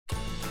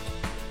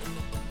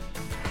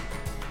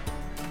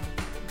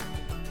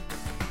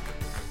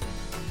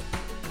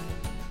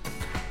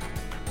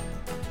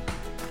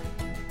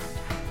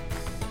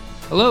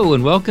Hello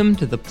and welcome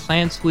to The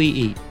Plants We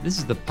Eat. This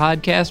is the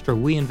podcast where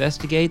we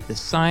investigate the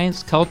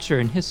science, culture,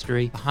 and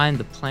history behind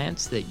the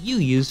plants that you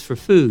use for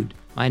food.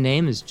 My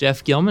name is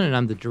Jeff Gilman, and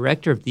I'm the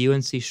director of the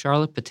UNC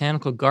Charlotte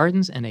Botanical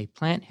Gardens and a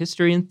plant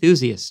history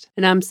enthusiast.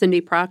 And I'm Cindy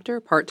Proctor,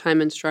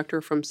 part-time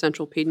instructor from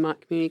Central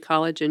Piedmont Community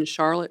College in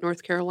Charlotte,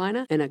 North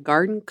Carolina, and a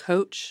garden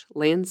coach,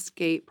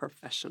 landscape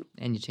professional.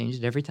 And you change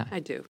it every time. I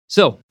do.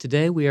 So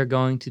today we are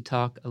going to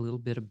talk a little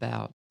bit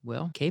about,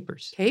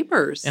 capers.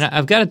 Capers. And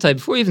I've got to tell you,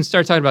 before we even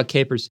start talking about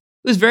capers,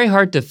 it was very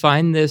hard to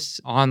find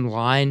this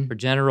online for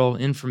general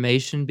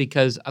information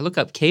because I look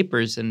up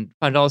capers and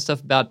find all this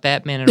stuff about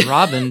Batman and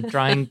Robin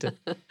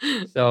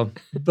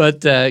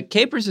But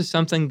capers is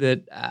something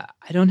that I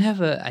didn't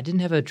have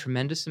a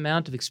tremendous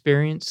amount of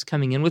experience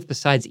coming in with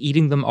besides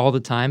eating them all the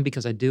time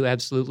because I do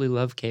absolutely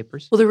love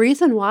capers. Well, the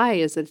reason why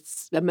is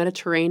it's a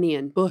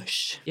Mediterranean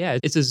bush. Yeah,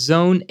 it's a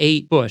Zone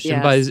 8 bush.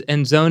 Yes.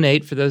 And Zone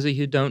 8, for those of you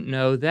who don't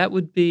know, that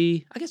would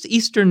be, I guess,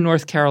 eastern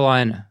North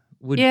Carolina.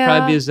 Would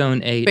probably be a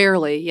Zone 8.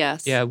 Barely,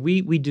 yes. Yeah,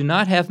 we do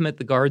not have them at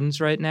the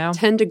gardens right now.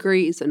 10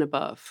 degrees and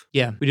above.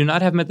 Yeah, we do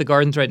not have them at the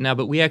gardens right now,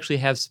 but we actually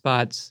have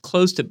spots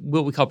close to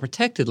what we call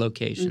protected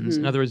locations.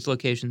 Mm-hmm. In other words,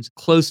 locations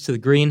close to the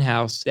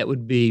greenhouse that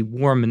would be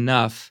warm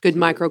enough. Good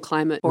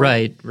microclimate.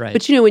 Right.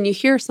 But when you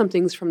hear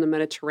something's from the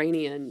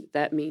Mediterranean,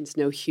 that means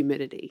no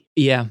humidity.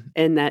 Yeah.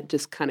 And that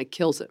just kind of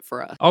kills it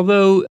for us.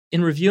 Although,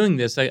 in reviewing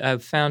this,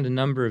 I've found a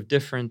number of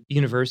different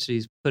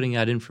universities putting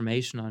out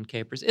information on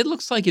capers. It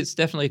looks like it's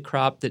definitely a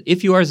crop that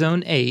if you are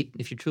Zone 8,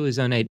 if you're truly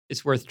Zone 8,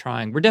 it's worth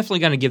trying. We're definitely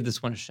going to give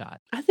this one a shot.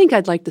 I think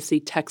I'd like to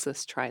see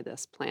Texas try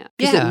this plant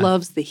because it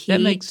loves the heat.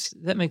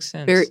 That makes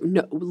sense.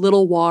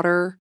 Little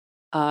water.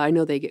 I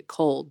know they get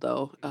cold,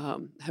 though.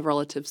 Have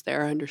relatives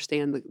there. I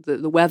understand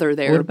the weather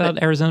there. What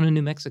about Arizona,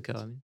 New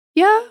Mexico?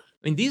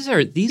 These are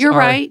You're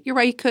right.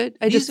 You could.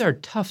 These are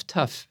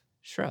tough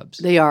shrubs.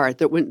 They are.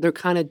 They're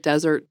kind of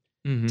desert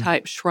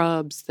type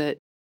shrubs that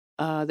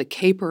the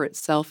caper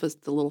itself is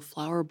the little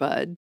flower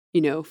bud,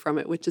 from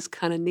it, which is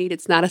kind of neat.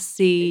 It's not a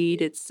seed.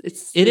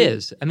 It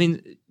is.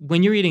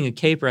 When you're eating a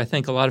caper, I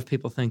think a lot of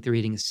people think they're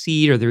eating a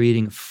seed or they're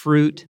eating a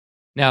fruit.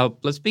 Now,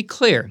 let's be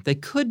clear. They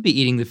could be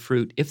eating the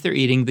fruit if they're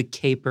eating the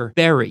caper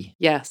berry.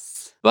 Yes.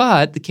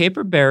 But the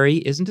caper berry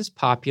isn't as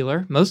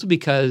popular, mostly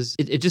because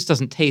it just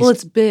doesn't taste. Well,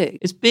 it's big.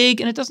 It's big,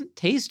 and it doesn't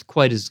taste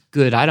quite as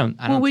good. I don't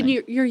when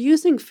think. you're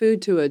using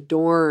food to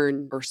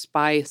adorn or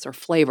spice or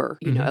flavor,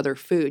 other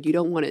food, you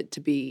don't want it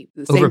to be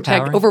the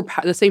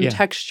same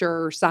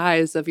texture or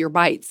size of your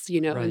bites,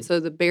 Right. And so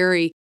the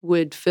berry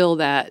would fill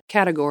that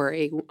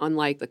category,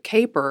 unlike the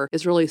caper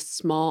is really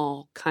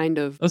small, kind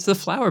of. Oh, it's the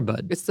flower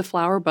bud. It's the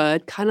flower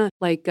bud, kind of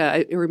like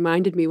it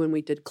reminded me when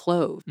we did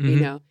clove,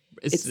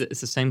 It's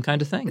the same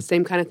kind of thing. The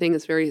same kind of thing.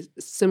 It's very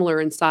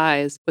similar in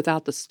size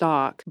without the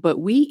stalk, but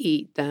we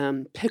eat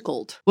them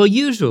pickled. Well,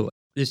 usually,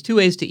 there's two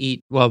ways to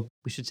eat. Well,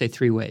 we should say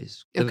three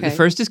ways. Okay. The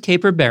first is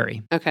caper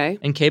berry. Okay.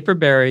 And caper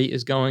berry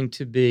is going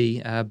to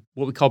be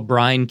what we call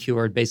brine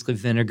cured, basically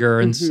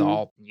vinegar and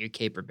salt in your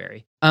caper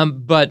berry.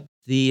 But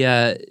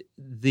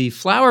the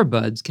flower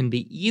buds can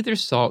be either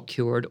salt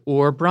cured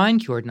or brine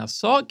cured. Now,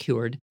 salt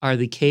cured are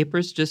the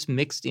capers just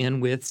mixed in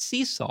with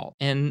sea salt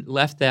and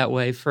left that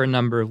way for a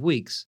number of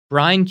weeks.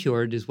 Brine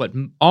cured is what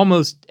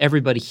almost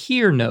everybody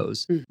here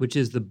knows, which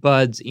is the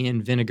buds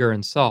in vinegar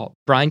and salt.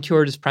 Brine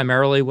cured is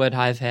primarily what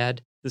I've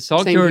had. The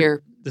salt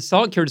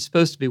cured is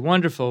supposed to be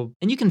wonderful,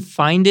 and you can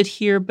find it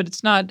here, but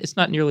it's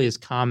not nearly as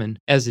common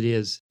as it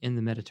is in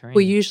the Mediterranean.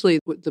 Well, usually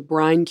the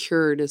brine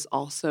cured is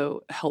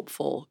also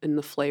helpful in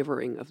the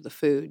flavoring of the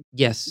food.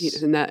 Yes.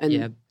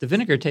 The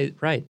vinegar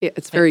tastes right. Yeah,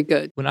 it's very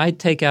good. When I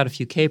take out a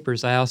few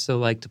capers, I also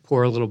like to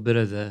pour a little bit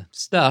of the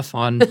stuff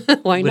on.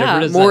 Why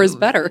not? More is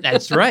better.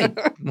 That's right.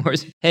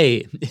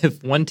 Hey,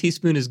 if 1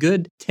 teaspoon is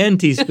good, 10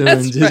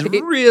 teaspoons is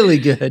really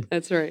good.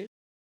 That's right.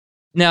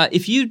 Now,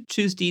 if you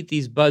choose to eat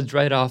these buds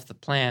right off the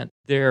plant,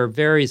 they're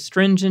very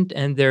astringent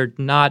and they're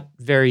not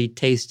very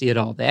tasty at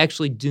all. They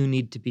actually do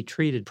need to be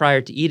treated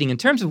prior to eating. In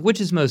terms of which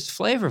is most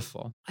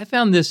flavorful, I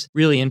found this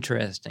really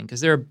interesting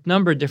because there are a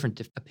number of different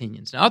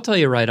opinions. Now, I'll tell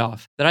you right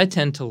off that I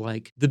tend to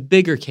like the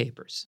bigger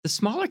capers. The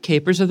smaller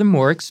capers are the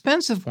more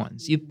expensive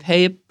ones. You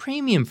pay a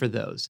premium for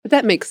those. But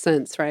that makes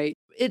sense, right?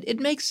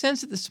 It makes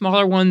sense that the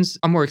smaller ones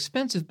are more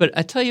expensive, but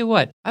I tell you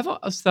what, I've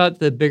always thought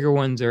the bigger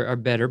ones are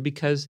better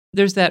because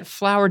there's that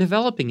flower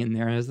developing in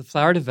there. And as the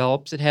flower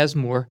develops, it has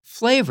more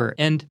flavor.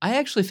 And I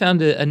actually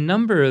found a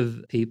number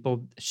of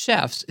people,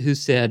 chefs, who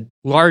said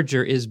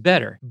larger is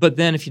better. But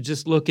then if you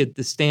just look at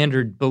the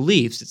standard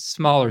beliefs, it's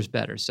smaller is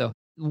better. So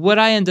what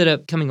I ended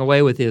up coming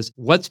away with is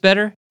what's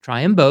better?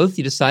 Try them both.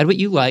 You decide what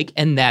you like,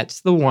 and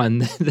that's the one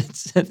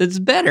that's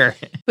better.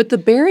 But the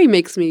berry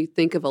makes me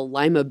think of a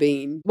lima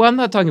bean. Well, I'm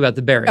not talking about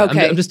the berry.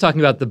 Okay. I'm just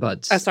talking about the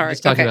buds. Sorry. I'm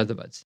just talking about the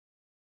buds.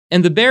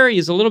 And the berry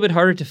is a little bit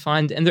harder to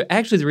find. And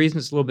actually, the reason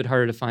it's a little bit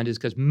harder to find is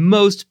because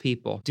most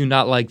people do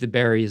not like the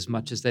berry as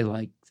much as they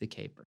like the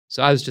caper.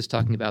 So I was just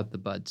talking about the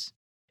buds.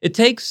 It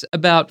takes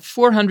about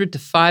 400 to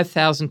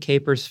 5,000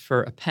 capers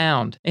for a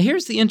pound. And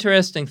here's the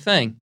interesting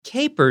thing.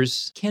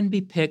 Capers can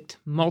be picked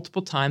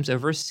multiple times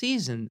over a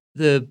season.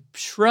 The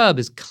shrub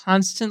is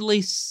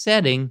constantly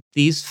setting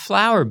these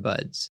flower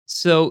buds.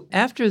 So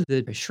after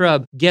the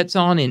shrub gets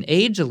on in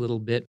age a little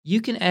bit, you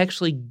can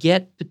actually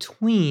get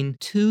between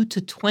 2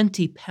 to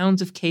 20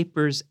 pounds of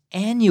capers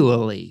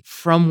annually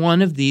from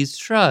one of these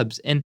shrubs.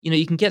 And,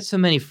 you can get so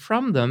many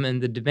from them,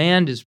 and the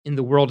demand in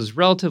the world is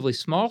relatively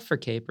small for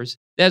capers.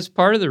 That's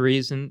part of the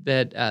reason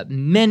that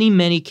many,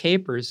 many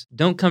capers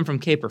don't come from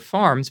caper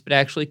farms, but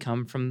actually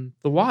come from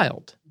the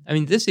wild. I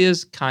mean, this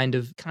is kind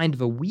of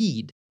a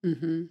weed.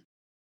 Mm-hmm.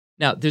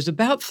 Now, there's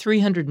about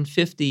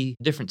 350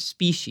 different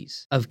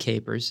species of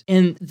capers,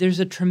 and there's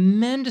a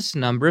tremendous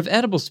number of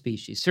edible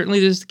species.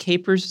 Certainly, there's the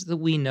capers that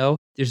we know.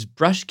 There's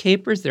brush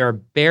capers. There are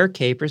bear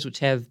capers, which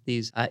have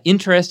these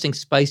interesting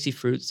spicy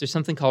fruits. There's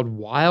something called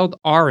wild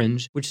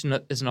orange, which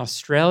is an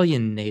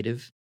Australian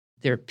native.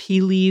 There are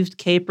pea-leaved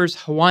capers,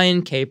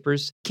 Hawaiian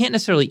capers. Can't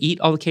necessarily eat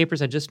all the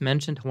capers I just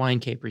mentioned. Hawaiian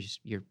capers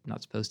you're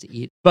not supposed to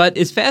eat. But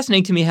it's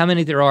fascinating to me how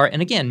many there are.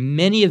 And again,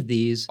 many of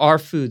these are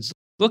foods.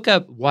 Look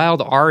up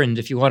wild orange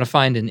if you want to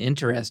find an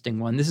interesting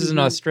one. This is an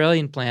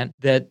Australian plant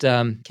that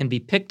can be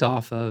picked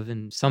off of,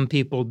 and some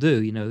people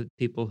do.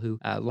 People who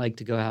like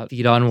to go out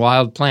feed on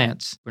wild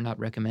plants. We're not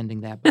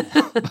recommending that,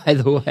 by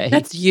the way.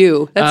 That's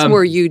you. That's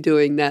more you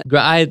doing that.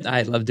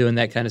 I love doing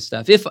that kind of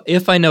stuff,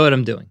 if I know what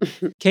I'm doing.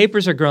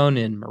 Capers are grown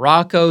in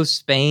Morocco,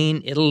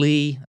 Spain,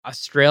 Italy,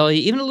 Australia,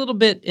 even a little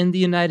bit in the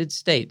United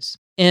States.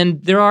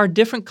 And there are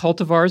different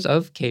cultivars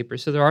of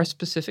capers, so there are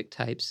specific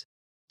types.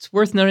 It's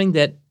worth noting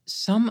that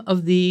some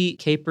of the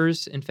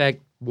capers, in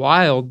fact,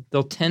 wild,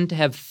 they'll tend to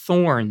have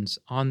thorns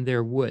on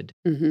their wood.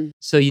 Mm-hmm.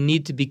 So you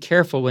need to be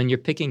careful when you're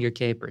picking your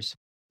capers.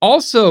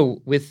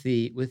 Also, with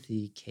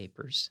the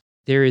capers,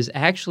 there is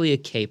actually a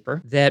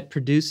caper that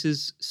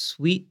produces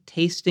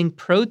sweet-tasting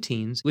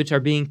proteins, which are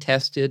being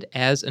tested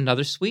as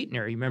another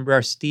sweetener. You remember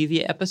our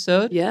stevia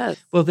episode? Yes.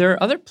 Well, there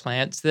are other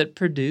plants that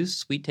produce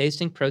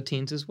sweet-tasting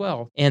proteins as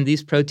well. And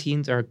these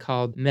proteins are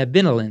called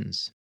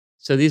mebinolins.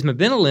 So these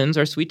mebinolins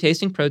are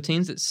sweet-tasting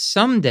proteins that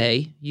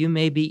someday you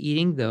may be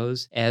eating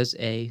those as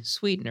a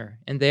sweetener.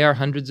 And they are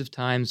hundreds of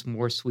times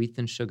more sweet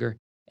than sugar,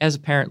 as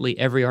apparently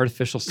every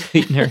artificial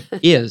sweetener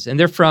is. And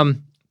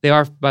they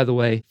are, by the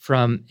way,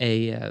 from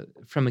a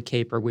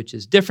caper, which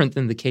is different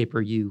than the caper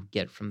you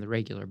get from the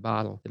regular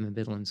bottle. The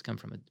mebinolins come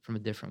from a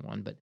different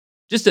one. But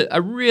just a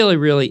really,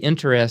 really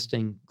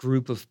interesting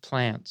group of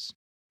plants.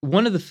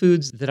 One of the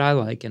foods that I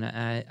like, and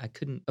I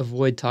couldn't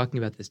avoid talking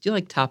about this. Do you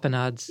like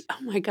tapenades?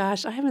 Oh my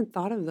gosh, I haven't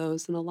thought of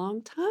those in a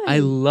long time. I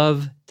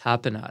love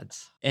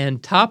tapenades.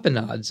 And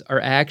tapenades are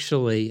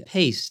actually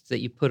paste that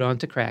you put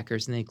onto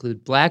crackers, and they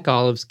include black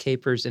olives,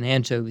 capers, and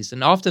anchovies,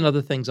 and often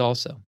other things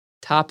also.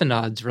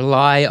 Tapenades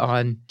rely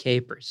on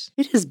capers.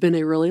 It has been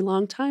a really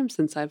long time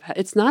since I've had.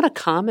 It's not a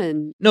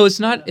common. No,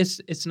 it's not.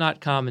 It's not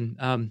common.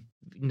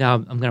 Now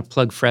I'm going to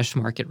plug Fresh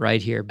Market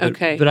right here. But,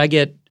 okay. But I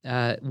get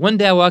one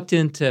day I walked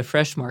into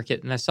Fresh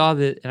Market and I saw a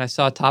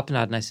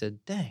tapenade and I said,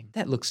 "Dang,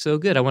 that looks so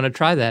good! I want to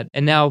try that."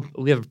 And now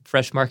we have a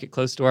Fresh Market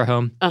close to our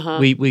home. Uh-huh.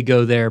 We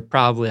go there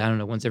probably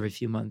once every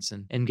few months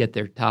and get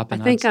their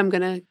tapenades. I think I'm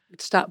going to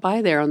stop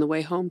by there on the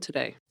way home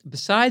today.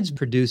 Besides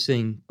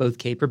producing both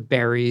caper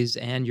berries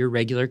and your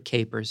regular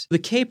capers, the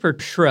caper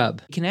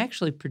shrub can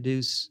actually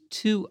produce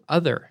two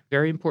other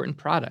very important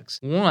products.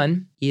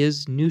 One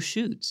is new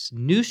shoots.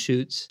 New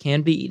shoots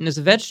can be eaten as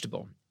a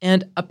vegetable.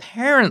 And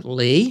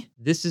apparently,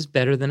 this is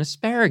better than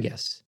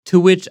asparagus. To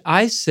which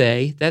I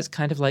say, that's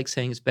kind of like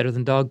saying it's better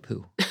than dog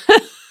poo.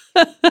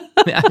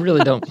 I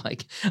really don't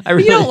like.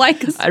 You don't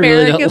like asparagus? I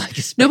really don't like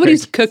asparagus.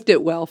 Nobody's cooked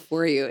it well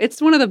for you.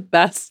 It's one of the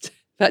best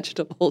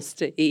vegetables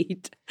to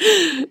eat.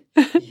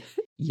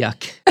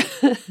 Yuck.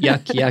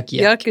 Yuck, yuck,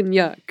 yuck. Yuck and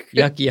yuck.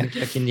 Yuck, yuck,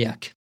 yuck, and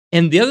yuck.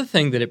 And the other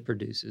thing that it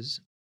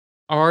produces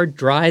are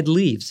dried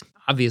leaves.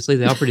 Obviously,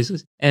 they all produce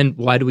this. And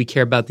why do we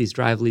care about these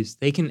dried leaves?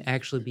 They can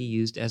actually be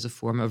used as a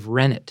form of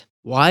rennet.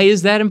 Why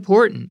is that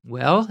important?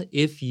 Well,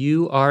 if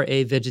you are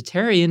a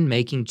vegetarian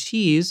making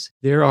cheese,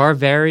 there are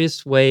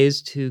various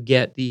ways to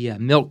get the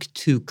milk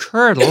to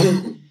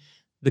curdle.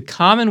 The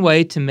common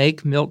way to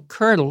make milk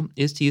curdle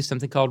is to use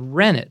something called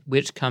rennet,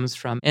 which comes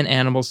from an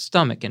animal's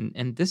stomach.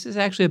 And this is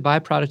actually a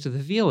byproduct of the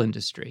veal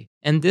industry.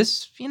 And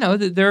this,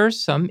 there are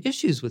some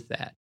issues with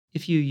that.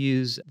 If you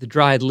use the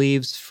dried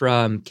leaves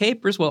from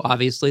capers, well,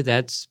 obviously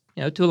that's,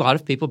 to a lot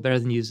of people better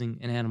than using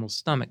an animal's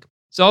stomach.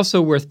 It's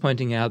also worth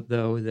pointing out,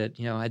 though, that,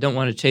 I don't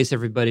want to chase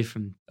everybody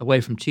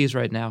away from cheese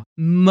right now.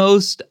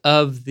 Most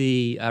of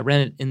the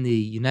rennet in the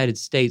United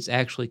States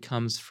actually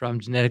comes from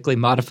genetically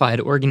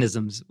modified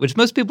organisms, which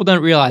most people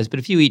don't realize. But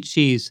if you eat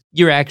cheese,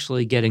 you're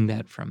actually getting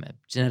that from a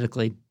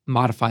genetically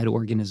modified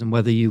organism,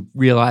 whether you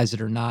realize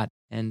it or not.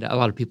 And a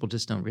lot of people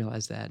just don't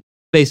realize that.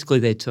 Basically,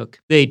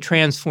 they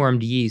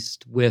transformed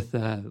yeast with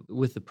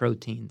the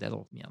protein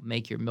that'll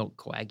make your milk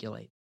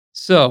coagulate.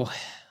 So,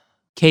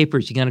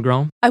 capers, you going to grow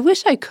them? I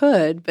wish I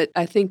could, but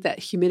I think that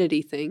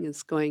humidity thing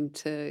is going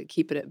to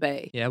keep it at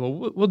bay. Yeah,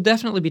 well, we'll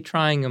definitely be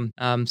trying them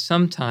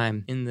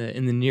sometime in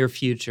the near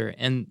future.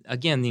 And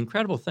again, the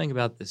incredible thing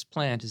about this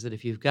plant is that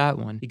if you've got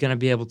one, you're going to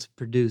be able to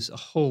produce a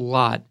whole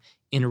lot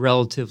in a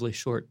relatively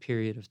short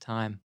period of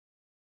time.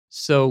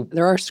 So they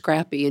are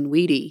scrappy and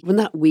weedy. Well,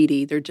 not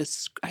weedy. They're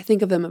just, I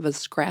think of them as a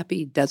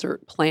scrappy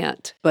desert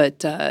plant,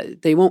 but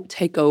they won't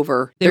take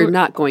over. They're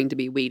not going to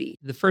be weedy.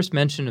 The first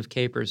mention of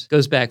capers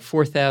goes back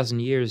 4,000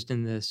 years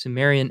in the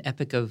Sumerian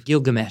epic of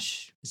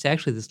Gilgamesh. It's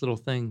actually this little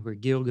thing where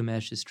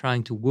Gilgamesh is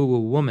trying to woo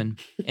a woman,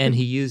 and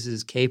he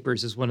uses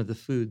capers as one of the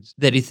foods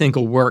that he think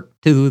will work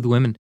to woo the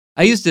women.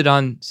 I used it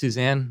on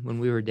Suzanne when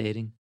we were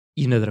dating.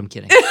 You know that I'm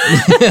kidding.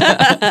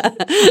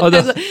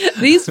 Although,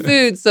 these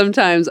foods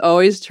sometimes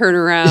always turn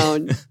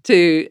around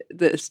to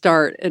the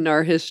start in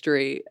our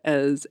history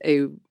as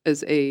a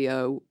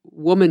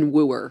woman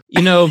wooer.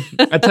 You know,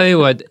 I tell you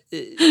what,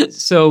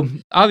 so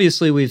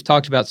obviously we've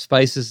talked about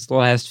spices the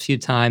last few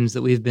times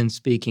that we've been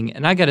speaking,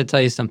 and I got to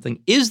tell you something.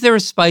 Is there a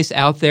spice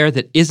out there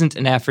that isn't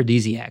an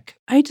aphrodisiac?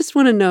 I just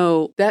want to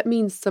know, that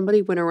means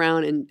somebody went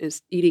around and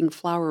is eating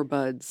flower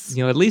buds.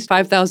 You know, at least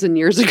 5,000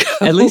 years ago.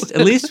 at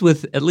least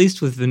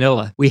with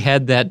vanilla, we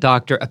had that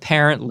doctor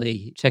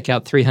apparently check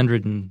out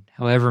 300 and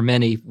however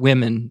many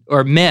women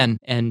or men,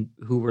 and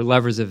who were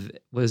lovers of,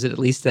 was it at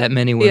least that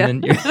many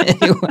women? Yeah.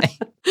 Anyway,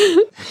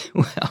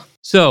 well,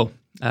 so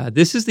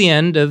this is the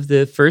end of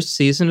the first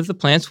season of The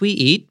Plants We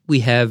Eat. We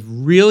have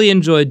really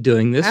enjoyed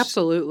doing this.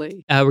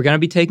 Absolutely. We're going to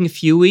be taking a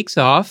few weeks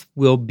off.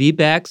 We'll be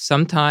back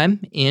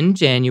sometime in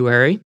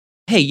January.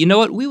 Hey, you know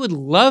what? We would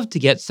love to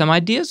get some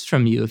ideas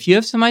from you. If you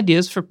have some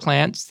ideas for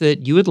plants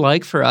that you would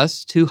like for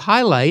us to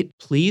highlight,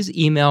 please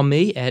email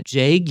me at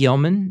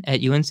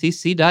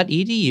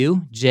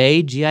jgillman@uncc.edu,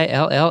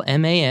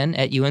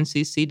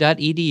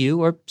 jgillman@uncc.edu,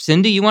 or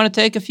Cindy, you want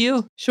to take a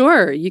few?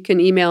 Sure. You can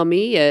email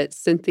me at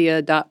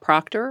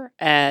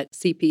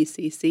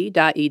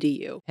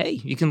cynthia.proctor@cpcc.edu.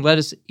 Hey, you can let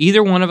us,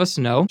 either one of us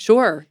know.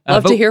 Sure.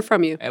 Love to hear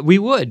from you. We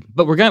would,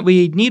 but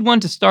we need one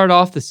to start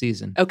off the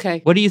season.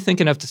 Okay. What are you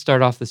thinking of to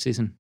start off the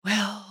season?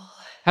 Well,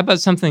 how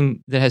about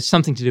something that has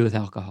something to do with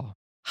alcohol?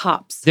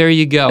 Hops. There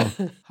you go.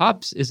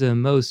 Hops is a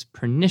most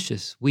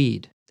pernicious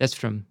weed. That's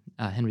from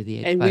Henry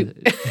VIII. And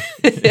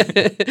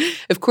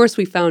of course,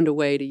 we found a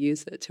way to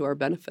use it to our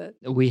benefit.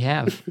 We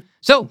have.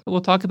 So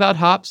we'll talk about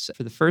hops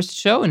for the first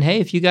show. And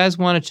hey, if you guys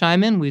want to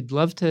chime in, we'd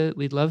love to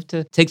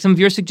take some of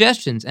your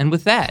suggestions. And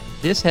with that,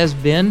 this has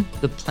been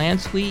The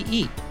Plants We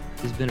Eat.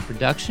 This has been a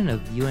production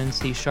of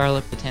UNC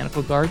Charlotte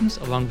Botanical Gardens,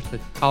 along with the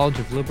College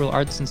of Liberal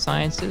Arts and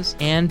Sciences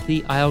and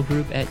the Isle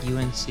Group at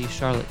UNC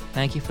Charlotte.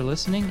 Thank you for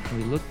listening, and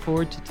we look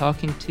forward to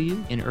talking to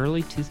you in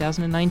early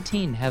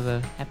 2019. Have a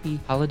happy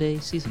holiday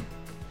season.